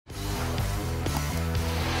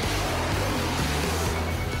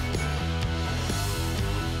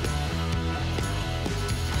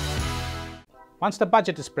Once the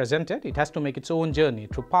budget is presented, it has to make its own journey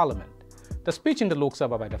through Parliament. The speech in the Lok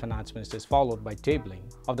Sabha by the Finance Minister is followed by tabling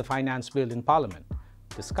of the Finance Bill in Parliament.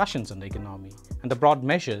 Discussions on the economy and the broad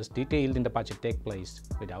measures detailed in the budget take place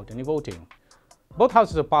without any voting. Both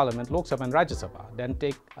houses of Parliament, Lok Sabha and Rajya Sabha, then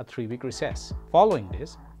take a 3-week recess. Following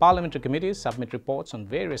this, parliamentary committees submit reports on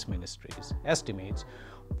various ministries, estimates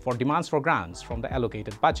for demands for grants from the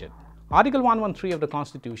allocated budget. Article 113 of the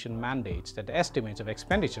Constitution mandates that the estimates of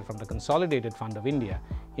expenditure from the Consolidated Fund of India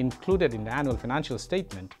included in the annual financial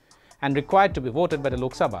statement and required to be voted by the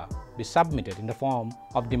Lok Sabha be submitted in the form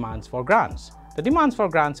of demands for grants. The demands for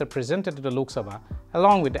grants are presented to the Lok Sabha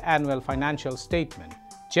along with the annual financial statement.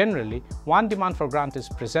 Generally, one demand for grant is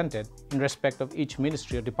presented in respect of each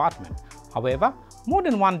ministry or department. However, more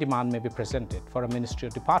than one demand may be presented for a ministry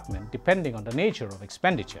or department depending on the nature of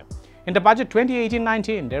expenditure. In the budget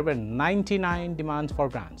 2018-19, there were 99 demands for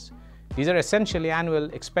grants. These are essentially annual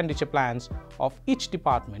expenditure plans of each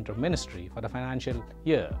department or ministry for the financial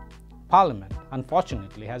year. Parliament,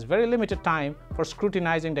 unfortunately, has very limited time for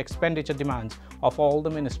scrutinizing the expenditure demands of all the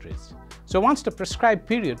ministries. So once the prescribed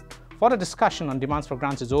period for the discussion on demands for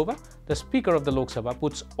grants is over, the Speaker of the Lok Sabha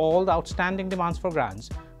puts all the outstanding demands for grants,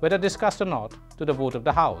 whether discussed or not, to the vote of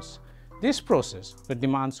the House. This process, with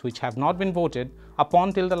demands which have not been voted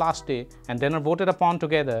upon till the last day and then are voted upon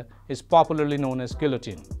together, is popularly known as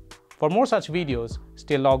guillotine. For more such videos,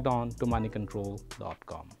 stay logged on to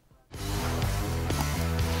moneycontrol.com.